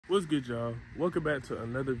What's good, y'all? Welcome back to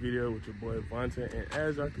another video with your boy Vontae. And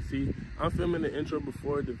as y'all can see, I'm filming the intro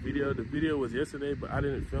before the video. The video was yesterday, but I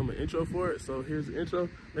didn't film an intro for it. So here's the intro.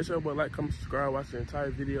 Make sure y'all like, comment, subscribe, watch the entire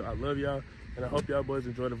video. I love y'all, and I hope y'all boys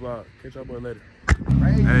enjoy the vlog. Catch y'all boy later.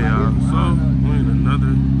 Hey y'all, so we're in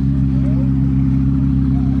another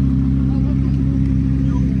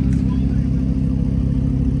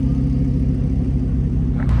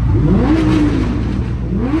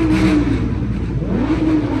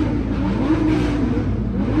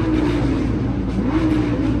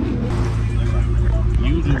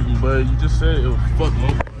but you just said it was fuck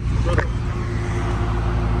low.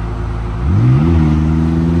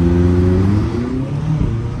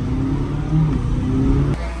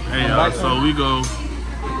 Hey y'all, so we go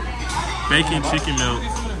bacon chicken melt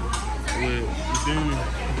with, you feel me?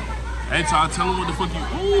 Hey y'all, tell them what the fuck you,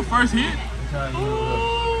 ooh, first hit.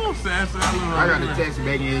 Ooh, sad. I got the Texas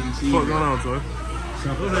bacon, egg, and cheese. What's going on, Toy?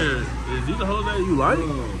 What's that? Is these the hoes that you like?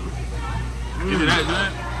 Is it that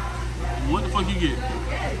good? What the fuck you get?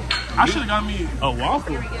 I should have got me a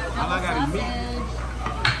waffle. All I got is meat.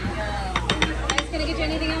 Guys, can I get you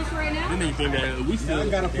anything else right now? Didn't even think that we still in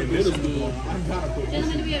middle school.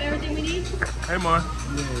 Gentlemen, do we have everything we need? Hey, Mar. Can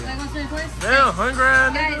I go to the place? Damn, hungry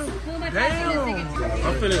ass Guys, nigga. who am I Damn.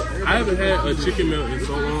 passing this I haven't had a chicken melt in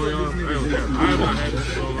so long, y'all. I haven't had it in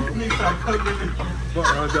so long. Fuck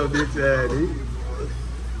around your bitch ass, dude.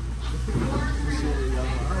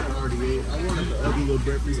 I wanted the ugly little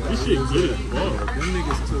breakfast. This shit good. Whoa. Them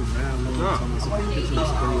niggas took mad long time.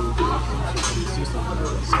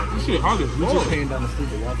 This shit hot as We just came down the street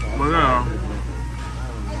to walk out. But yeah.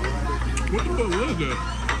 What the fuck was that?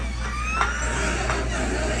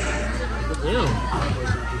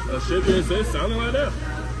 Damn. A shit being said sounding like that.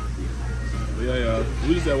 But yeah.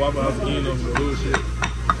 We just at Waffle House eating on some bullshit.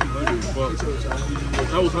 Hungry as fuck.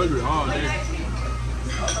 I was hungry all day.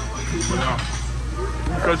 But yeah.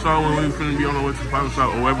 Catch y'all when we finna be on the way to the private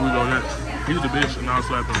shop or wherever we go next. He's the bitch and I'll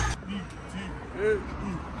slap him.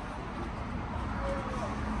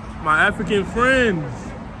 My African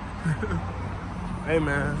friends. Hey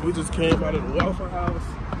man, we just came out of the Waffle House.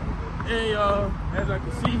 And y'all, as I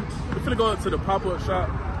can see, we're finna go up to the pop-up shop.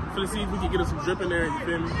 Finna see if we can get us some drip in there, you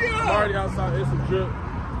feel me? I'm already outside, there's some drip,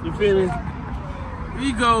 you feel me?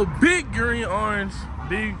 We go big green orange,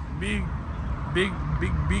 big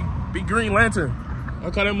green lantern. I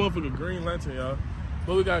call that motherfucker Green Lantern, y'all.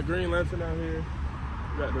 But we got Green Lantern out here.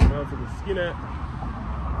 We got the motherfucking Skinat.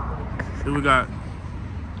 Then we got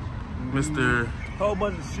Mr. Whole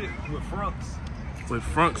bunch of shit with fronts. With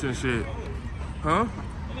fronts and shit. Huh?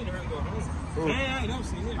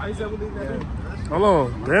 Hold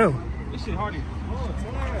on, damn. This shit hardy.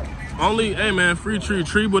 Only, hey man, free tree.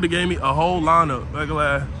 Tree would have gave me a whole lineup. Like,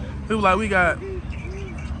 he was like, we got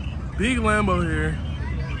big Lambo here.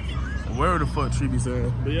 Where the fuck Tree be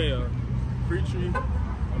saying? But yeah, y'all. Free Tree.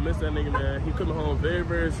 I miss that nigga, man. He coming home very,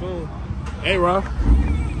 very soon. Hey, Rob.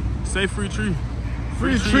 Say Free Tree.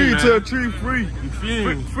 Free tree till a tree free. You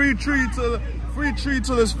feel me? Free tree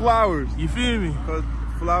till there's flowers. You feel me? Cause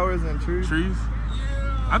flowers and trees. Trees.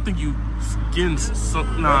 I think you skin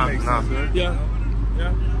some. Nah. Sense, right? Yeah.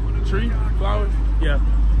 Tree, flowers. Yeah.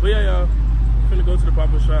 But yeah, y'all. Finna go to the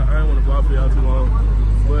pop-up shop. I ain't want to vlog for y'all too long,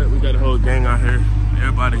 but we got a whole gang out here.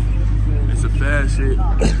 Everybody. It's a fast shit.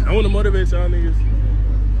 I want to motivate y'all niggas.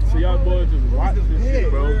 So y'all boys just watch this shit,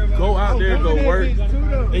 bro. Go out there, go work,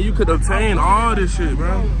 and you could obtain all this shit,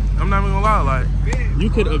 bro. I'm not even gonna lie, like, you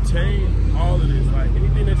could obtain all of this. Like,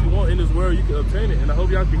 anything that you want in this world, you can obtain it. And I hope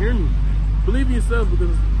y'all can hear me. Believe in yourself,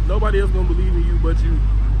 because nobody else gonna believe in you but you.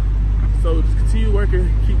 So just continue working,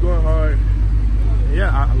 keep going hard. And yeah,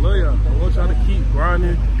 I love y'all. I want y'all to keep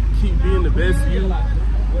grinding, keep being the best you.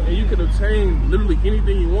 And you can obtain literally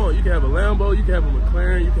anything you want. You can have a Lambo, you can have a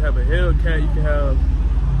McLaren, you can have a Hellcat, you can have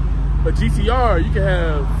a GTR, you can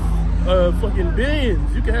have a fucking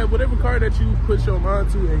Benz. You can have whatever car that you put your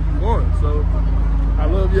mind to and you want. So I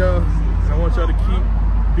love y'all. I want y'all to keep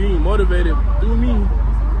being motivated through me.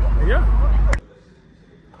 And yeah.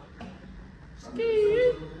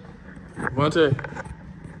 Vontae.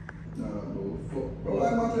 Bro,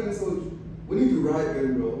 like my friend, so we need to ride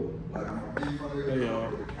there, bro. Like, hey y'all,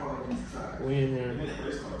 we in here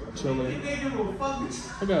chilling.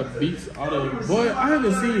 I got Beats out of boy. I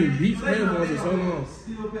haven't seen Beats headphones in so long.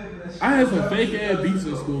 I had some fake ass Beats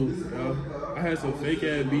in school, y'all. I had some fake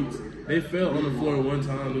ass Beats. They fell on the floor one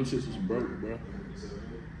time. Them shits was broke, bro.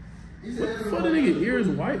 What the fuck did they get ears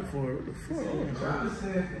white for? What the fuck?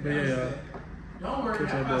 But yeah, y'all. Catch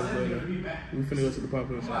y'all boys later. We finna go to the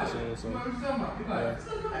pop-up shop soon, so yeah.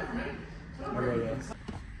 I love y'all.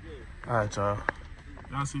 Alright, y'all.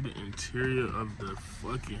 Y'all see the interior of the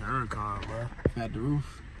fucking Huracan, bro. Got the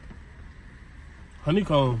roof.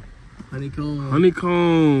 Honeycomb. Honeycomb.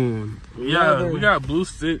 Honeycomb. Yeah, we got blue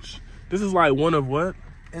stitch. This is like one of what?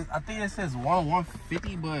 I think it says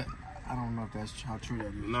 150, but I don't know if that's how true that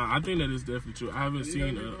is. Nah, I think that is definitely true. I haven't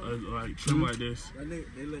seen a like trim like this.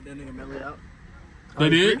 They let that nigga mellow out. They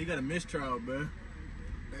did? He got a mistrial, bro.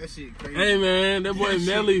 That shit crazy. Hey man, that boy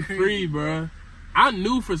Melly free, bro. I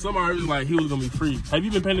knew for some reason like he was gonna be free. Have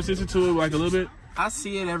you been paying attention to it like a little bit? I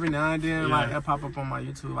see it every now and then, like that pop up on my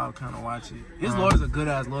YouTube. I'll kind of watch it. His lawyer's a good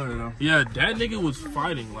ass lawyer though. Yeah, that nigga was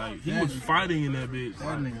fighting. Like he was fighting in that bitch.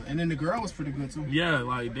 That nigga. And then the girl was pretty good too. Yeah,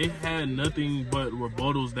 like they had nothing but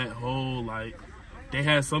rebuttals that whole like. They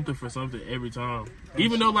had something for something every time.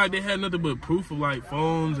 Even though like they had nothing but proof of like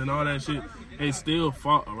phones and all that shit, they still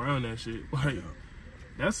fought around that shit. Like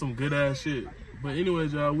that's some good ass shit. But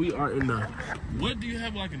anyways, y'all, we are in the. What do you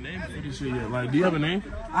have like a name for this shit yet? Like, do you have a name?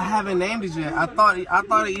 I haven't named it yet. I thought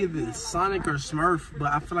it either Sonic or Smurf,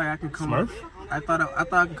 but I feel like I can come up. I thought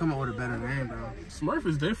I could come up with a better name though. Smurf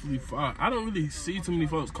is definitely fire. I don't really see too many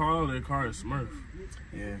folks call their car a Smurf.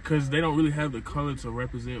 Yeah. Because they don't really have the color to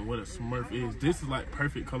represent what a Smurf is. This is like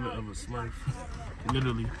perfect color of a Smurf.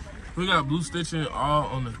 Literally. We got blue stitching all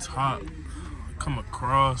on the top. Come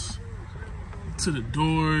across to the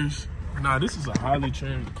doors. Nah, this is a highly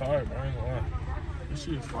trimmed car, bro. I ain't gonna lie. This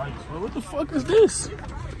shit is fire. What the fuck is this?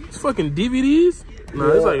 It's fucking DVDs? Nah,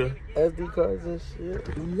 it's like a SD cards and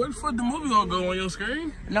shit. Where the fuck the movie gonna go on your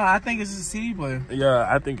screen? No, I think it's a CD player. Yeah,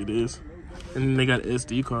 I think it is. And then they got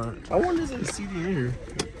SD cards. I wonder if there's a CD in here.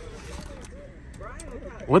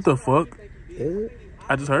 What the fuck? Is it?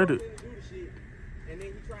 I just heard it.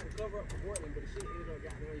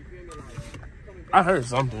 I heard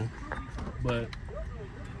something, but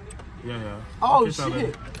yeah. Oh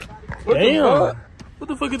shit! Damn! What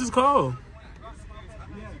the fuck is this called?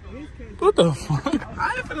 What the fuck?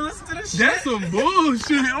 I ain't finna listen to this shit. That's some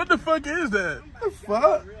bullshit. What the fuck is that? What the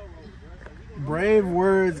fuck? Brave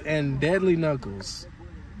Words and Deadly Knuckles,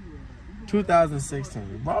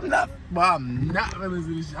 2016. Bro, I'm not gonna listen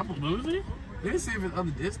to this shit. What was it? They didn't say if it's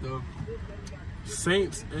other discs though.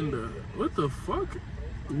 Saints and the what the fuck?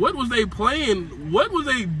 What was they playing? What was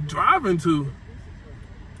they driving to?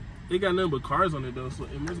 They got nothing but cars on it though, so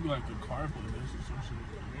it must be like a car playlist or some shit.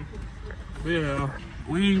 But yeah,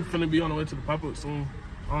 we finna be on the way to the pop-up soon.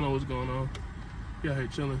 I don't know what's going on. We out here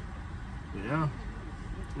chilling. But yeah.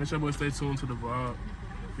 Make sure boys stay tuned to the vlog.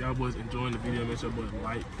 If y'all boys enjoying the video, make sure boys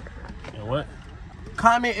like and what?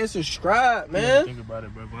 Comment and subscribe, man. Think about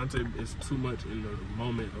it, bro. Vontae is too much in the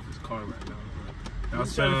moment of his car right now, bro.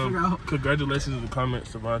 Y'all congratulations in the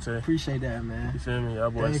comments to Vontae. Appreciate that, man. You feel me? Y'all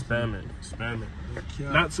boys spamming.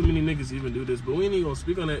 Not too many niggas even do this, but we ain't even gonna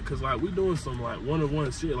speak on that because like we doing some like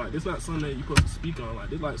one-on-one shit. Like this not something that you supposed to speak on. Like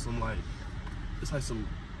this like some like it's like some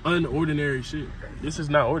unordinary shit. This is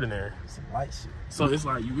not ordinary. Some light shit. So it's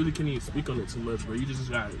like you really can't even speak on it too much, bro. You just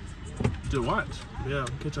gotta watch. Yeah,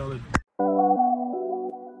 catch y'all later.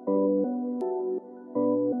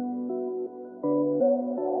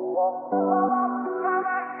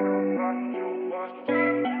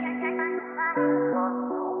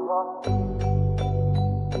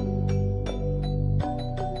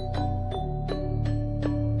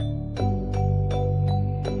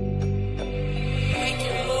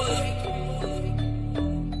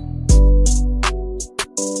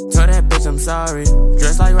 I'm sorry,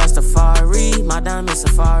 dressed like Rastafari, my diamond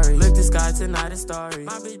safari. Look the sky tonight, a starry.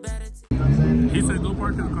 He said go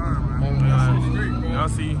park his car, man. Y'all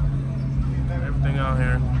see everything out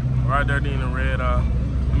here. Right there in the red,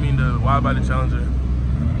 the wide body Challenger.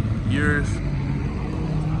 Yours. You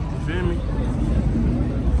feel me?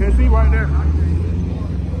 Can see right there.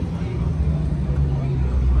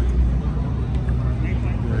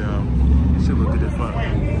 Yeah, shit look good as fuck.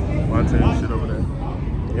 Vontae shit over there.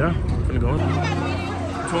 Yeah, finna go in.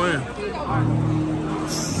 Twin.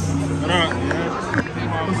 What up, man?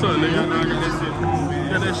 What's up, nigga? I got that shit. You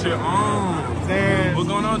got that shit on. Damn. What's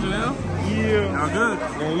going on, Janelle? Yeah. Y'all good?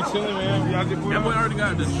 Man, we chilling, man. Y'all just that boy already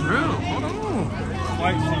got the drill. Hold on.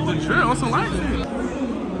 Like, the drill on some light shit.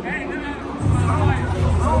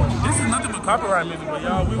 This is nothing but copyright music, but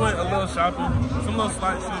y'all, we went a little shopping. Some little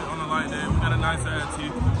slight shit on the light day. We got a nice ass tee.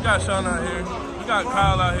 We got Sean out here. We got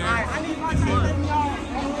Kyle out here. I need my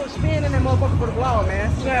spin in that motherfucker for the vlog,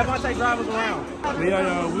 man. You have Vontae drivers around.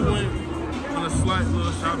 Yeah, we went on a slight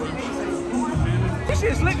little shopping. This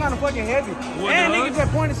shit slick kind of fucking heavy. What and does? niggas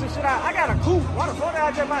just pointed some shit out. I got a coupe. Why the fuck did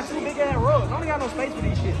I just buy two big ass rugs? I don't got no space for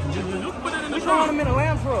these shit. You put it in the We throwing them trunk. in a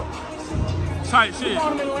lamb truck. Tight shit.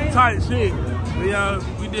 throwing them in the lamb. Tight shit. But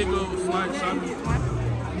yeah, we did go slight shopping.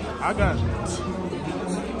 I got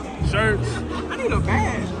shirts. I need a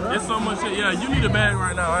bag, bro. It's so much shit. Yeah, you need a bag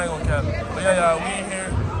right now. I ain't gonna cap it. But yeah, y'all, we in here.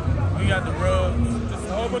 We got the rugs. Just a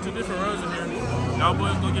whole bunch of different rugs in here. Y'all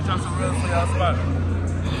boys go get y'all some rugs for y'all spot.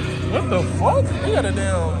 What the fuck? We got a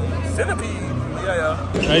damn centipede. Yeah,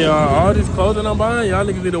 y'all. Hey, y'all, all this clothing I'm buying, y'all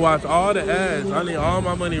niggas need to watch all the ads. I need all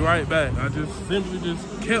my money right back. I just simply just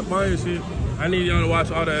kept buying shit. I need y'all to watch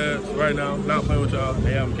all the ads right now. Not playing with y'all.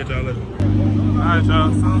 Hey, I'm gonna catch y'all later. All right,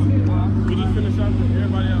 y'all, so we just finished up with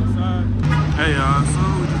everybody outside. Hey, y'all, so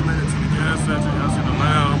we just made it to the gas station. Y'all see the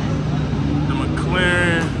Lamb, the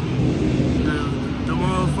McLaren, the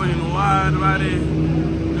motherfucking wide body.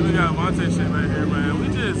 Then we got Vontae shit right here, man. We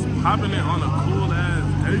just popping it on a cool ass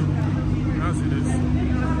day. Y'all see this?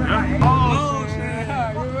 Yeah. Oh, shit.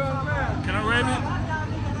 Can I rave it?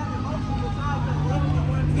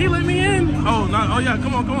 He let me in. Oh, no. Oh, yeah.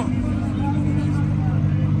 Come on, come on.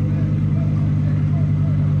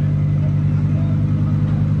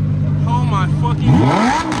 Oh, my fucking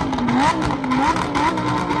fuck.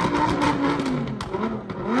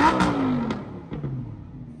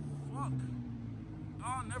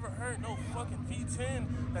 I'll never heard no fucking V10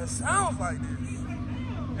 that sounds like this.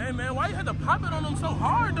 Hey, man, why you had to pop it on them so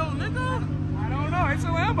hard, though, nigga? I don't know. It's a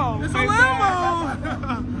Lambo. It's a Lambo.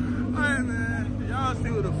 Hey, man, y'all see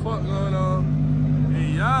what the fuck going on?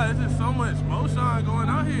 Hey, y'all, it's just so much motion going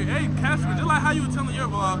on here. Hey, Casper, just like how you were telling your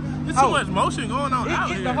vlog, there's too much motion going on out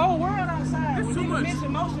here. The whole world outside. It's when too much.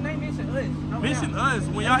 Mention motion, they mention us. No mention us.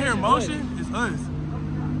 When y'all hear motion, it's us.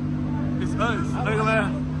 It's us. Look at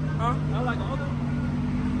that. Huh? I like all of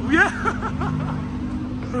them. Yeah.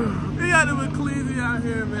 We got the McCleasy out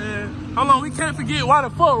here, man. Hold on, we can't forget why the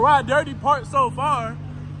fuck Ride Dirty parked so far.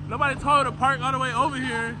 Nobody told her to park all the way over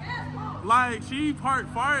here. Like, she parked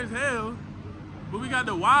far as hell. But we got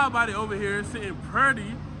the wide body over here sitting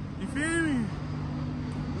pretty. You feel me?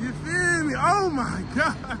 You feel me? Oh my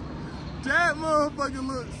God. That motherfucker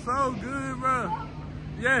looks so good, bro.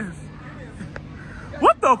 Yes.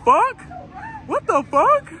 What the fuck? What the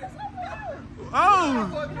fuck? Oh.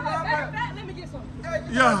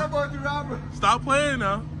 Yeah. Stop playing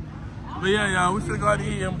now. But yeah, y'all, we finna go out to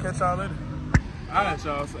eat and catch y'all later. Alright,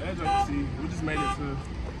 y'all, so as y'all can see, we just made it to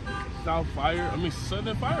South Fire. I mean,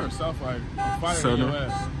 Southern Fire or South Fire? Fire in your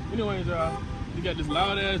ass. Anyways, y'all, we got this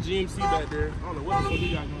loud ass GMC back there. I don't know what the fuck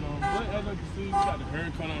we got going on. But as y'all can see, we got the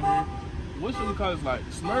hair cut on here. What should we call this, like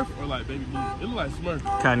Smurf or like Baby Blue? It look like Smurf.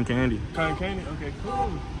 Cotton candy. Cotton candy? Okay,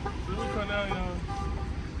 cool. So we come down, y'all.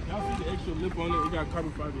 Y'all see the extra lip on it. We got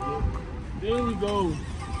carbon fiber lip. Then we go,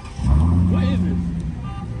 what is this?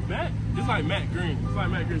 Matte? It's like matte green. It's like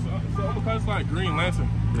matte green. So I'm gonna call it like Green Lantern.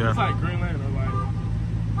 Yeah. It's like Green Lantern or like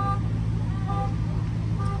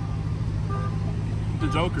the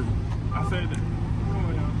Joker. I said that. Come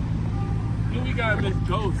on, y'all. Then we got Miss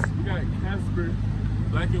Ghost. We got Casper,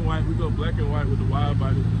 black and white. We go black and white with the wide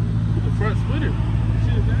body. With the front splitter.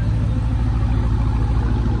 Shit is that?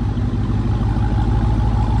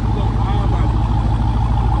 We go wide body.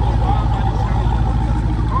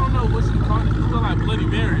 What she called it? It look like Bloody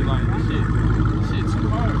Mary. Like, shit too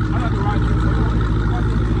hard. I got to ride it.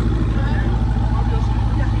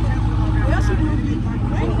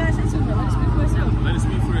 Let it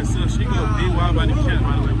speak for itself. She go big wild by the cat,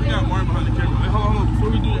 by the way. We got more behind the camera. Hey, hold on. Before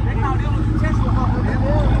we do that.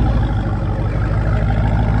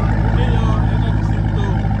 Hey, y'all. As you can see, we go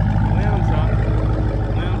lamb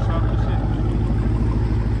chop and shit.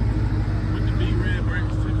 With the big red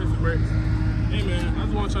brakes, 2-piston brakes. Hey man, I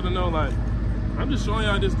just want y'all to know, like, I'm just showing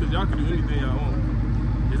y'all this because y'all can do anything y'all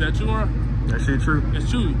want. Is that true, Ron? That shit true. It's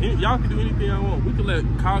true. Y'all can do anything y'all want. We can let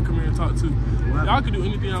Kyle come here and talk too. Y'all can do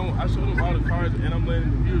anything y'all want. I showed them all the cars and I'm letting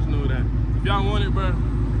the viewers know that. If y'all want it, bro,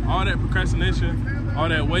 all that procrastination, all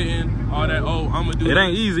that waiting, all that, oh, I'm gonna do it. It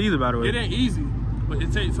ain't easy either, by the way. It ain't easy, but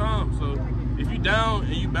it takes time. So if you down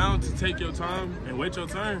and you bound to take your time and wait your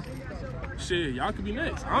turn, shit, y'all could be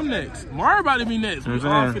next. I'm next. Mario about to be next. We all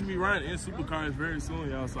finna be riding in Supercars very soon,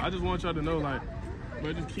 y'all. So I just want y'all to know, like,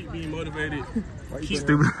 bro, just keep being motivated.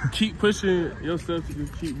 Keep pushing yourself to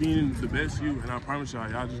just keep being the best you. And I promise y'all,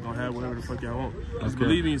 y'all just gonna have whatever the fuck y'all want. Just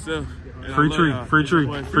believe in yourself. And free tree, free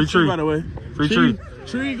tree, free tree, by the way. Free tree.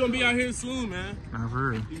 Tree gonna be out here soon, man. Nah, for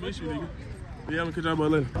real. We miss you, nigga. Yeah, I'm gonna catch y'all boy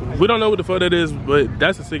later. We don't know what the fuck that is, but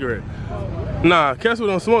that's a cigarette. Nah, Casper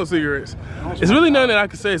don't smoke cigarettes. It's really nothing that I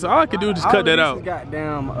can say, so all I can do is just cut that out.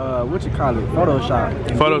 Goddamn, what you call it? Photoshop.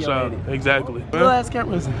 Photoshop, exactly. Ass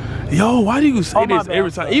cameras. Yo, why do you say this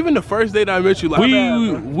every time? Even the first day that I met you, like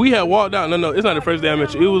we had walked out. No, it's not the first day I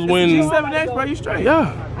met you. It was when G7X, bro, you straight.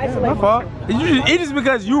 Yeah. My fault. It's just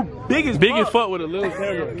because you big as fuck with a little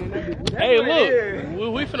camera. Hey, look,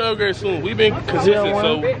 we finna upgrade soon. We been consistent,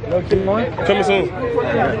 so coming soon.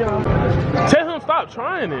 Tell him stop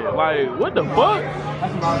trying it. Like, what the fuck?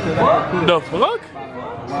 The fuck?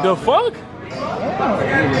 The fuck?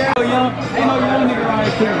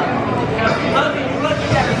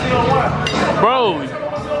 Bro,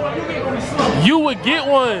 you would get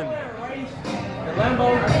one.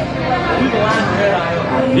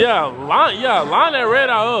 Line that red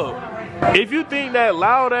eye up. If you think that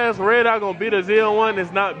loud ass red eye gonna beat a ZL1,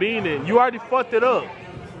 it's not beating it. You already fucked it up.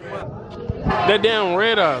 That damn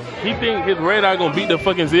red eye. He think his red eye gonna beat the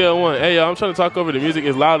fucking ZL1. Hey, yo, I'm trying to talk over the music.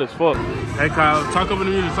 It's loud as fuck. Hey, Kyle, talk over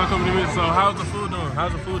the music. Talk over the music. So, how's the food doing?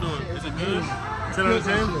 How's the food doing? Is it good? 10 out of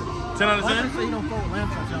 10? 10 out of 10?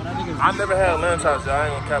 I never had lamb chops, y'all. I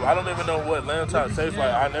ain't gonna cap. I don't even know what lamb chops taste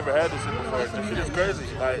like. I never had this shit before. This shit is crazy.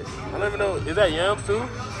 Like, I don't even know. Is that yams too?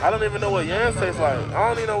 I don't even know what yams taste like. I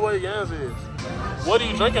don't even know what yams is. What are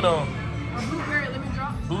you drinking on? Blueberry lemon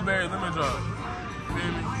drop. Blueberry lemon drop. Feel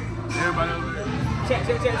me? Everybody over there. Check.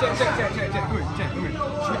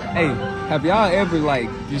 Hey, have y'all ever like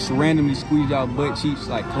just randomly squeeze y'all butt cheeks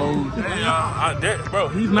like clothes? Hey, y'all, bro,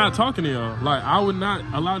 he's not talking to y'all. Like, I would not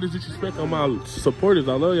allow this disrespect on my supporters.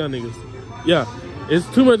 I love y'all niggas. Yeah, it's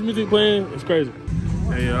too much music playing. It's crazy.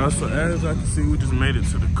 Hey, y'all, so as I can see, we just made it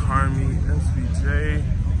to the car meet, SVJ.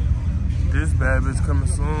 This bad bitch coming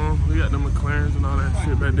soon. We got the McLarens and all that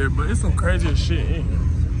shit back there, but it's some crazy shit in here.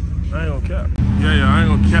 I ain't gonna cap. Yeah, I ain't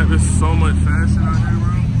gonna cap. There's so much fashion out here, bro.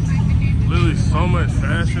 Literally so much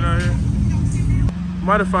fashion out here.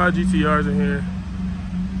 Modified GTRs in here.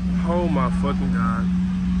 Oh my fucking God.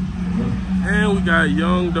 And we got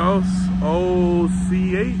Young Dolph's old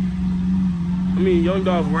C8. I mean, Young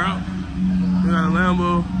Dolph route. We got a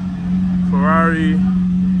Lambo, Ferrari,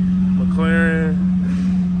 McLaren.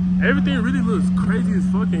 Everything really looks crazy as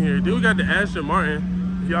fuck in here. Then we got the Aston Martin.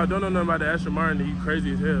 If y'all don't know nothing about the Aston Martin, then you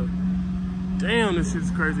crazy as hell. Damn, this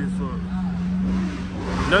shit's crazy as fuck.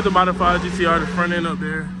 Another modified GTR, the front end up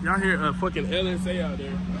there. Y'all hear a fucking LSA out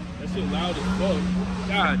there. That shit loud as fuck.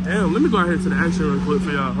 God damn, let me go out here to the action real quick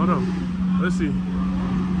for y'all. Hold on. Let's see.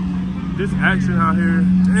 This action out here.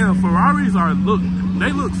 Damn, Ferraris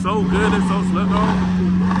they look so good and so slept on.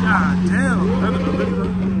 God damn.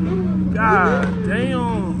 God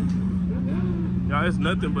damn. Y'all, it's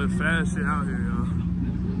nothing but fast shit out here, y'all.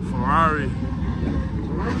 Ferrari.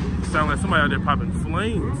 Sound like somebody out there popping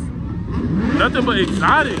flames. Nothing but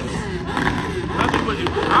exotics. Nothing but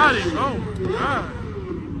exotics. Oh my God.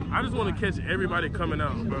 I just want to catch everybody coming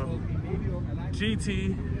out, bro.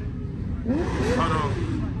 GT. Hold on.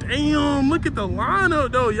 Damn, look at the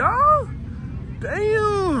lineup though, y'all.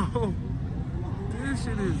 Damn.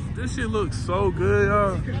 This shit looks so good,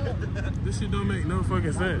 y'all. This shit don't make no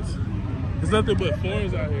fucking sense. There's nothing but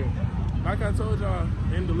foreigns out here. Like I told y'all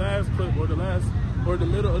in the last clip or the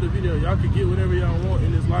middle of the video, y'all could get whatever y'all want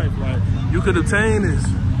in this life. Like, you could obtain this.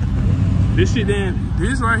 This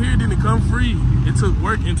right here didn't come free. It took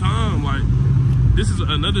work and time. Like, this is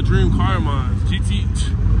another dream car of mine.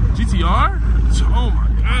 GTR? Oh my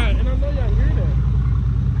God. And I know y'all hear that.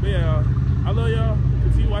 But yeah, I love y'all.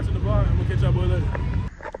 Continue watching the vlog. I'm gonna catch y'all boy later.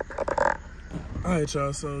 Alright,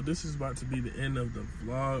 y'all, so this is about to be the end of the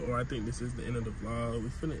vlog, or I think this is the end of the vlog. We're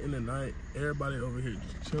finna end the night. Everybody over here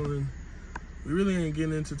just chilling. We really ain't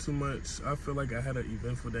getting into too much. I feel like I had an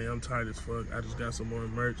eventful day. I'm tired as fuck. I just got some more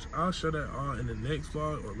merch. I'll show that all in the next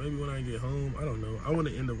vlog, or maybe when I get home. I don't know. I want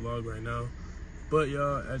to end the vlog right now. But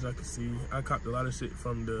y'all, as y'all can see, I copped a lot of shit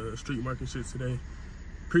from the street market shit today.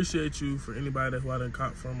 Appreciate you for anybody who I done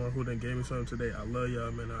cop from or who done gave me something today. I love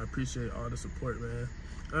y'all, man. I appreciate all the support, man.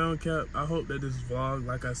 I don't cap. I hope that this vlog,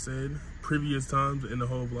 like I said, previous times in the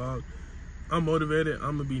whole vlog, I'm motivated.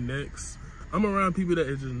 I'm gonna be next. I'm around people that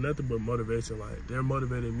is just nothing but motivation. Like, they're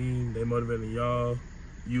motivating me, they motivating y'all,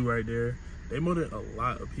 you right there. They motivate a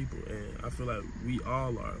lot of people, and I feel like we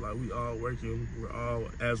all are. Like, we all working, we're all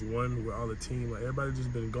as one, we're all a team. Like, everybody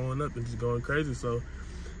just been going up and just going crazy. So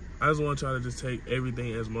I just want y'all to just take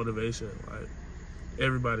everything as motivation. Like,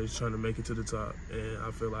 everybody's trying to make it to the top, and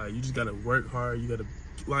I feel like you just gotta work hard. You gotta,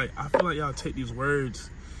 like, I feel like y'all take these words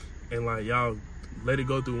and like y'all let it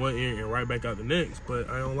go through one ear and right back out the next. But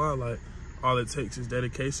I don't lie, like, all it takes is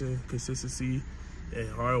dedication, consistency, and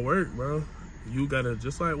hard work, bro. You gotta,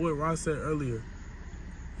 just like what Ross said earlier,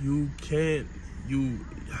 you can't,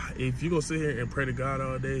 if you're going to sit here and pray to God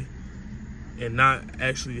all day and not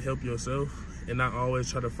actually help yourself and not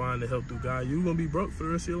always try to find the help through God, you're going to be broke for the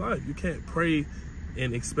rest of your life. You can't pray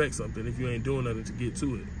and expect something if you ain't doing nothing to get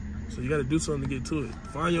to it. So you got to do something to get to it.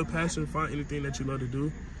 Find your passion, find anything that you love to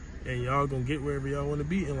do, and y'all going to get wherever y'all want to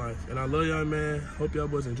be in life. And I love y'all, man. Hope y'all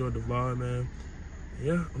boys enjoyed the vlog, man.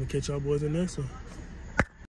 Yeah, I'm going to catch y'all boys in the next one.